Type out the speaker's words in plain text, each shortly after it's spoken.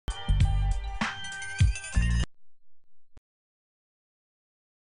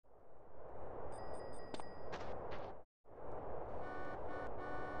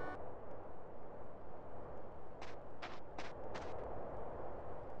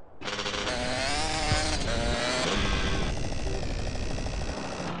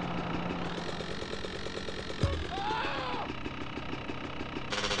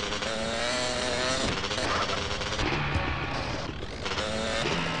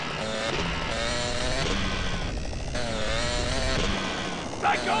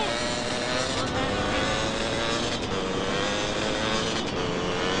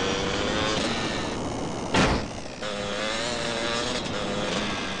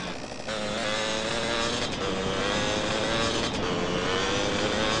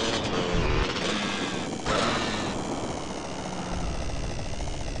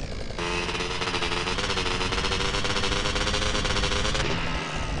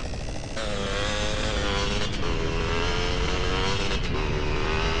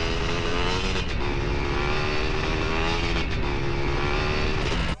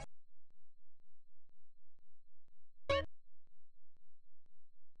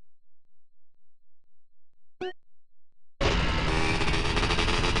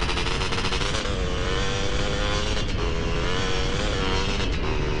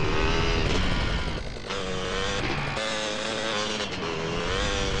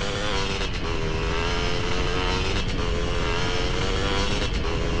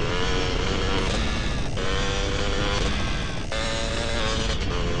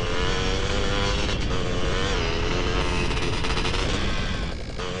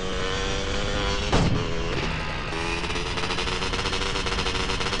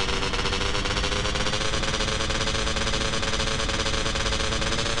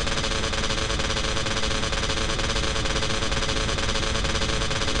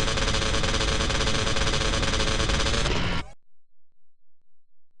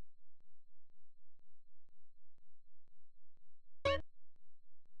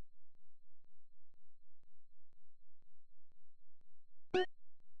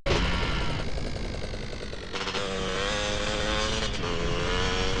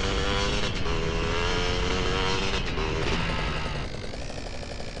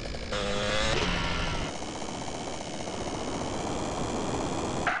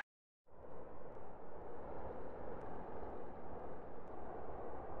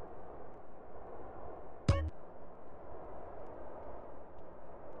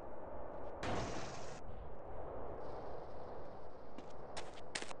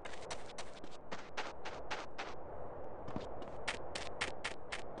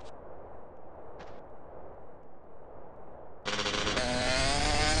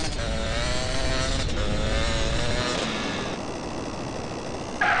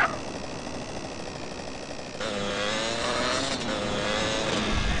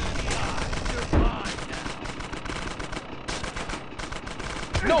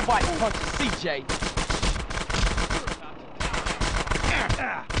Nobody punches CJ.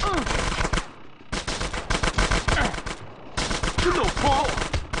 You little punk.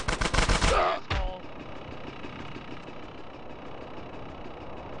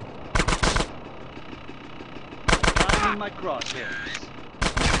 I'm in my crosshairs.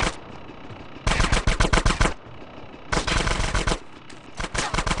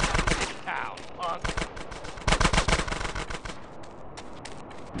 Ow, punk.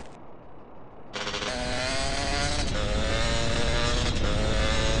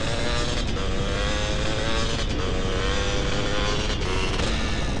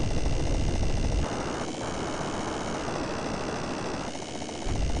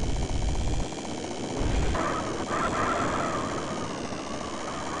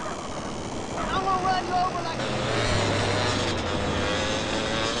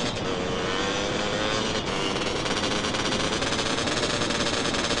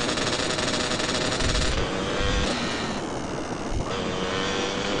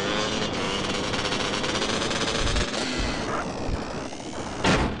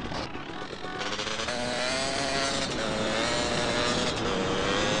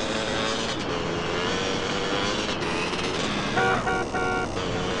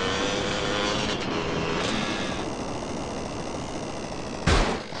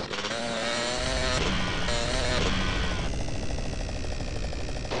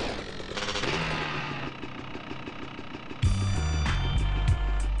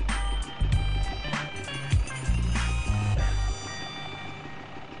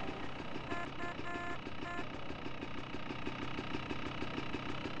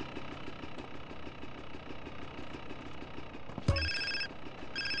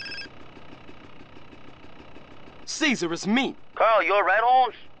 Caesar, it's me. Carl, you alright,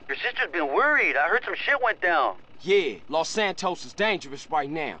 Holmes? Your sister's been worried. I heard some shit went down. Yeah, Los Santos is dangerous right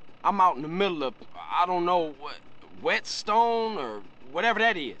now. I'm out in the middle of, I don't know, Whetstone or whatever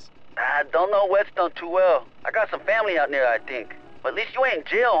that is. I don't know Whetstone too well. I got some family out there, I think. But at least you ain't in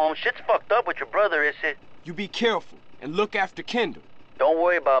jail, Holmes. Shit's fucked up with your brother, is it? You be careful and look after Kendall. Don't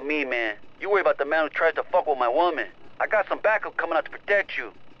worry about me, man. You worry about the man who tries to fuck with my woman. I got some backup coming out to protect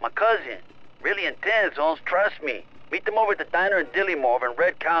you. My cousin. Really intense, Holmes. Trust me. Meet them over at the diner in Dillimore over in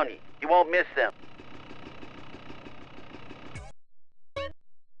Red County. You won't miss them.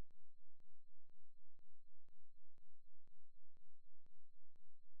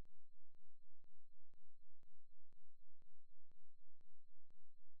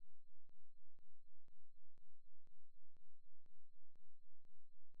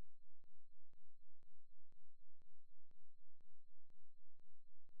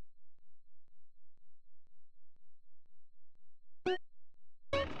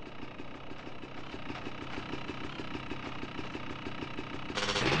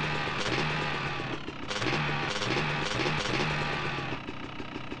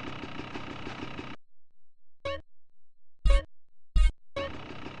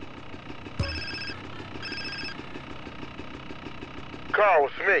 Carl,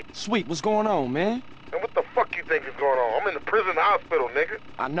 it's me. Sweet, what's going on, man? And what the fuck you think is going on? I'm in the prison hospital, nigga.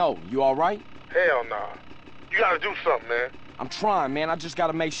 I know. You all right? Hell nah. You gotta do something, man. I'm trying, man. I just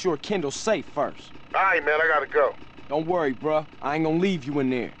gotta make sure Kendall's safe first. All right, man, I gotta go. Don't worry, bruh. I ain't gonna leave you in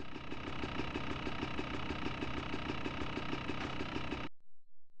there.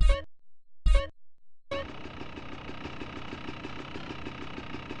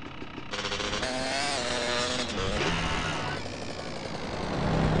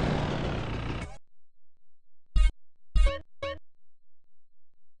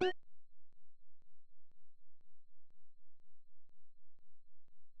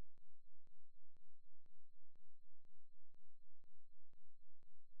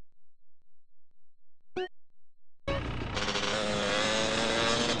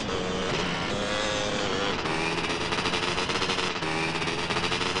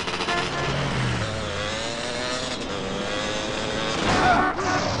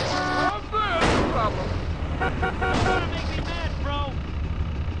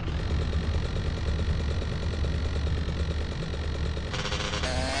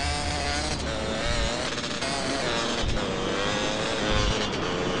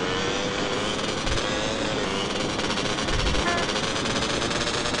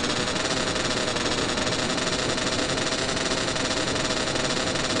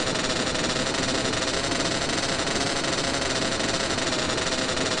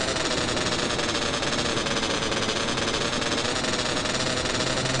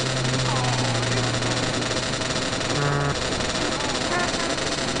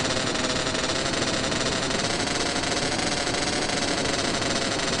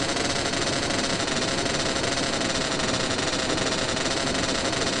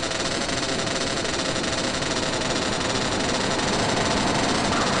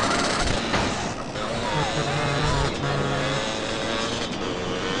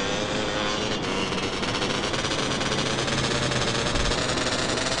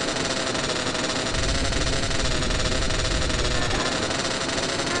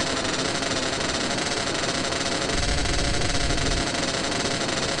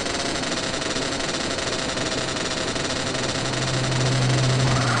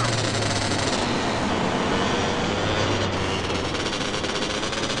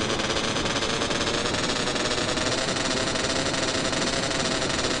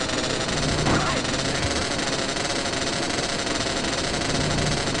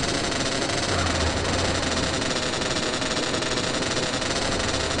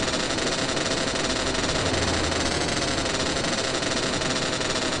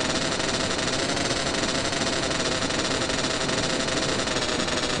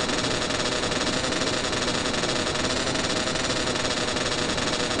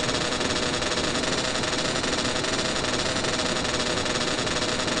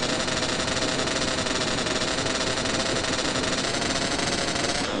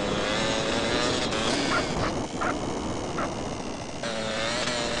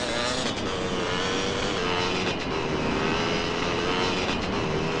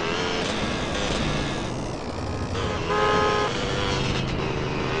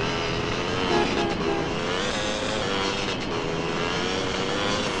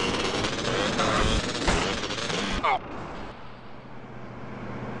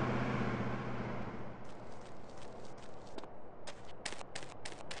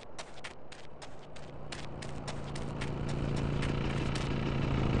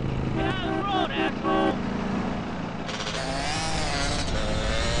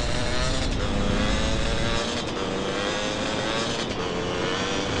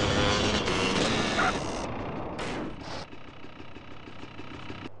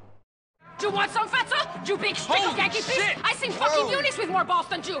 you big stick of Yankee shit! I seen fucking Eunice with more balls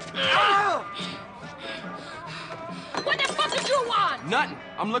than you! What the fuck did you want? Nothing.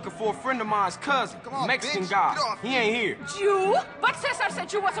 I'm looking for a friend of mine's cousin, on, Mexican bitch. guy. Get off He ain't here. You? But Cesar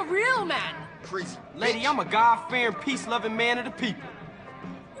said you was a real man. Crazy. Lady, bitch. I'm a God-fearing, peace-loving man of the people.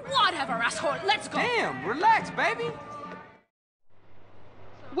 Whatever, asshole. Let's go. Damn, relax, baby.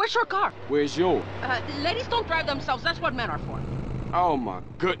 Where's your car? Where's yours? Ladies don't drive themselves. That's what men are for. Oh, my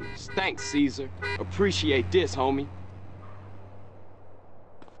goodness. Thanks, Caesar. Appreciate this, homie.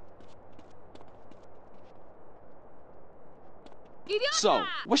 Idiota! So,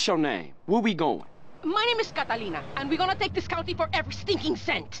 what's your name? Where we going? My name is Catalina, and we're gonna take this county for every stinking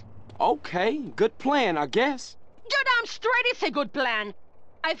cent. Okay, good plan, I guess. You're damn straight it's a good plan.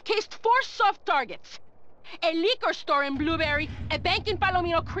 I've cased 4 soft targets. A liquor store in Blueberry, a bank in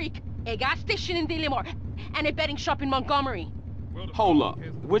Palomino Creek, a gas station in Dillimore, and a betting shop in Montgomery. Hold up.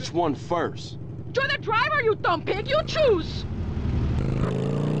 Which one first? You're the driver, you dumb pig. You choose.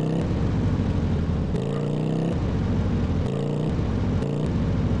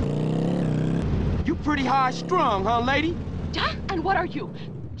 You pretty high-strung, huh, lady? Yeah? And what are you?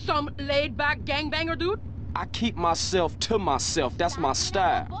 Some laid-back gangbanger dude? I keep myself to myself. That's my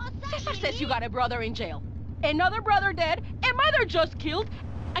style. Cesar says you got a brother in jail. Another brother dead, a mother just killed,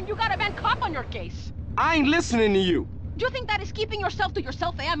 and you got a bad cop on your case. I ain't listening to you. Do you think that is keeping yourself to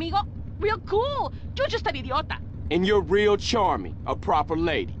yourself, eh, amigo? Real cool. You're just an idiota. And you're real charming. A proper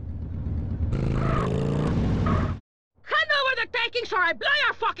lady. Hand over the takings or I blow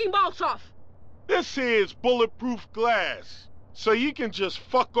your fucking balls off! This here is bulletproof glass. So you can just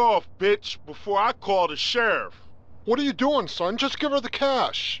fuck off, bitch, before I call the sheriff. What are you doing, son? Just give her the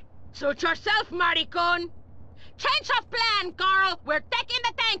cash. Suit yourself, maricon. Change of plan, Carl. We're taking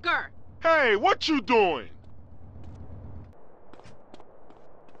the tanker. Hey, what you doing?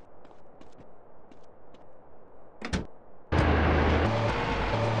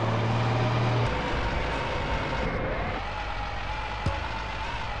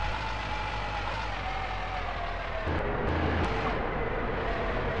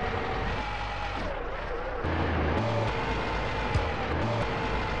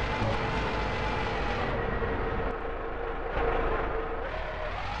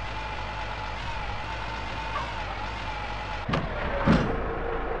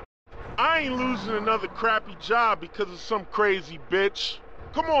 I ain't losing another crappy job because of some crazy bitch.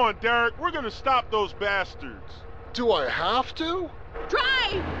 Come on, Derek, we're gonna stop those bastards. Do I have to?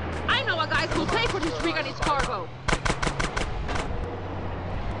 Drive! I know a guy who'll pay for this rig and its cargo.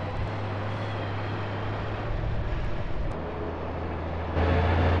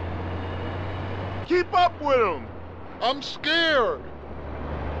 Keep up with them. I'm scared.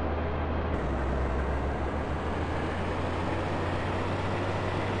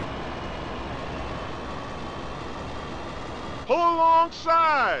 Pull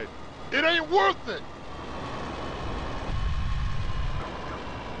alongside. It ain't worth it.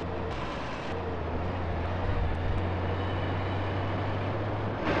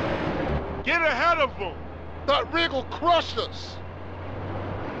 Get ahead of them. That rig will crush us.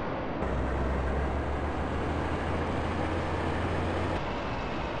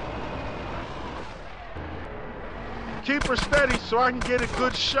 Keep her steady so I can get a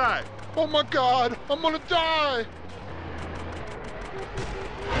good shot. Oh my God, I'm gonna die.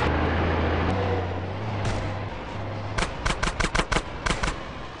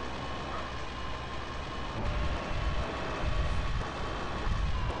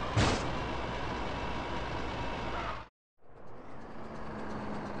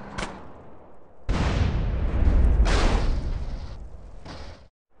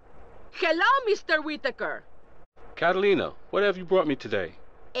 Hello, Mr. Whitaker. Catalina, what have you brought me today?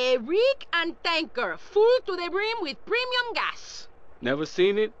 A rig and tanker full to the brim with premium gas. Never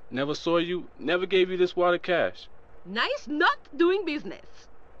seen it, never saw you, never gave you this wad of cash. Nice not doing business.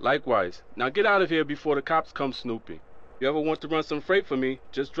 Likewise. Now get out of here before the cops come snooping. If you ever want to run some freight for me,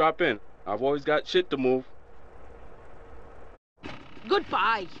 just drop in. I've always got shit to move.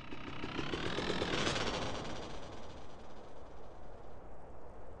 Goodbye.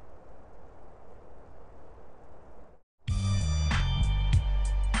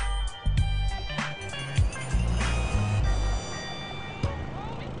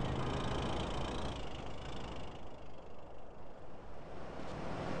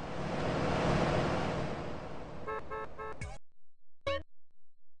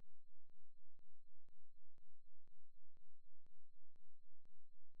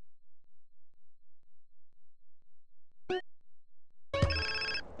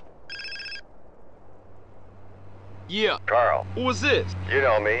 Yeah. Carl, Who was this? you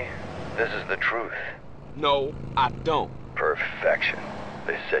know me. This is the truth. No, I don't. Perfection.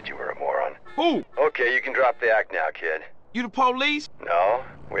 They said you were a moron. Who? Okay, you can drop the act now, kid. You the police? No,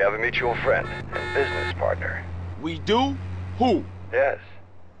 we have a mutual friend and business partner. We do? Who? Yes.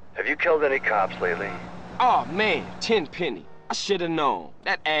 Have you killed any cops lately? Oh man, Tenpenny. I should have known.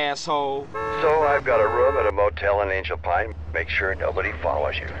 That asshole. So I've got a room at a motel in Angel Pine. Make sure nobody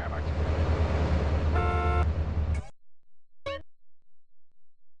follows you.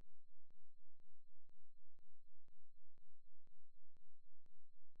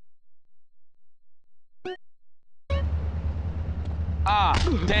 Ah,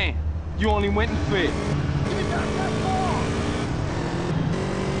 damn. You only went and fed.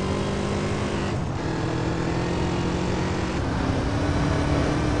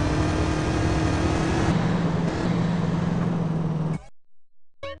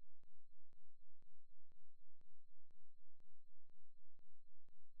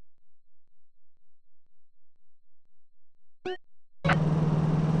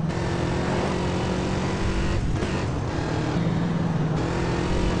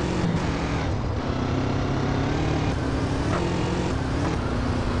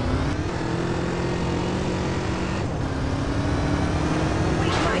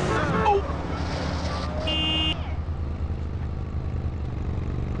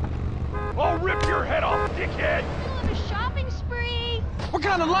 I'll rip your head off, dickhead! On a shopping spree. What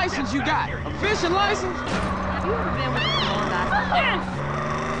kind of license you got? A fishing license? Have you ever been with a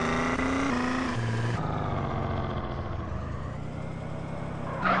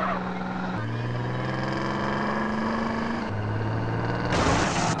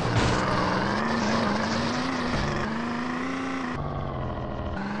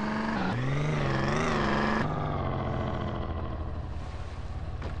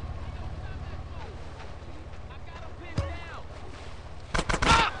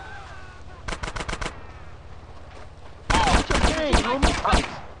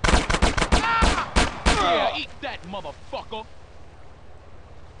Yeah, eat that, motherfucker!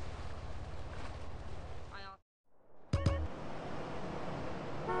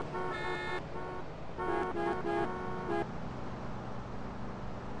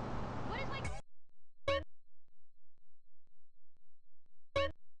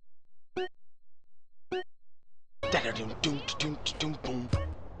 Boom.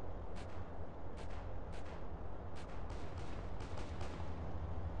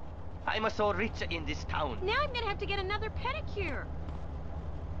 I'm so rich in this town. Now I'm gonna have to get another pedicure.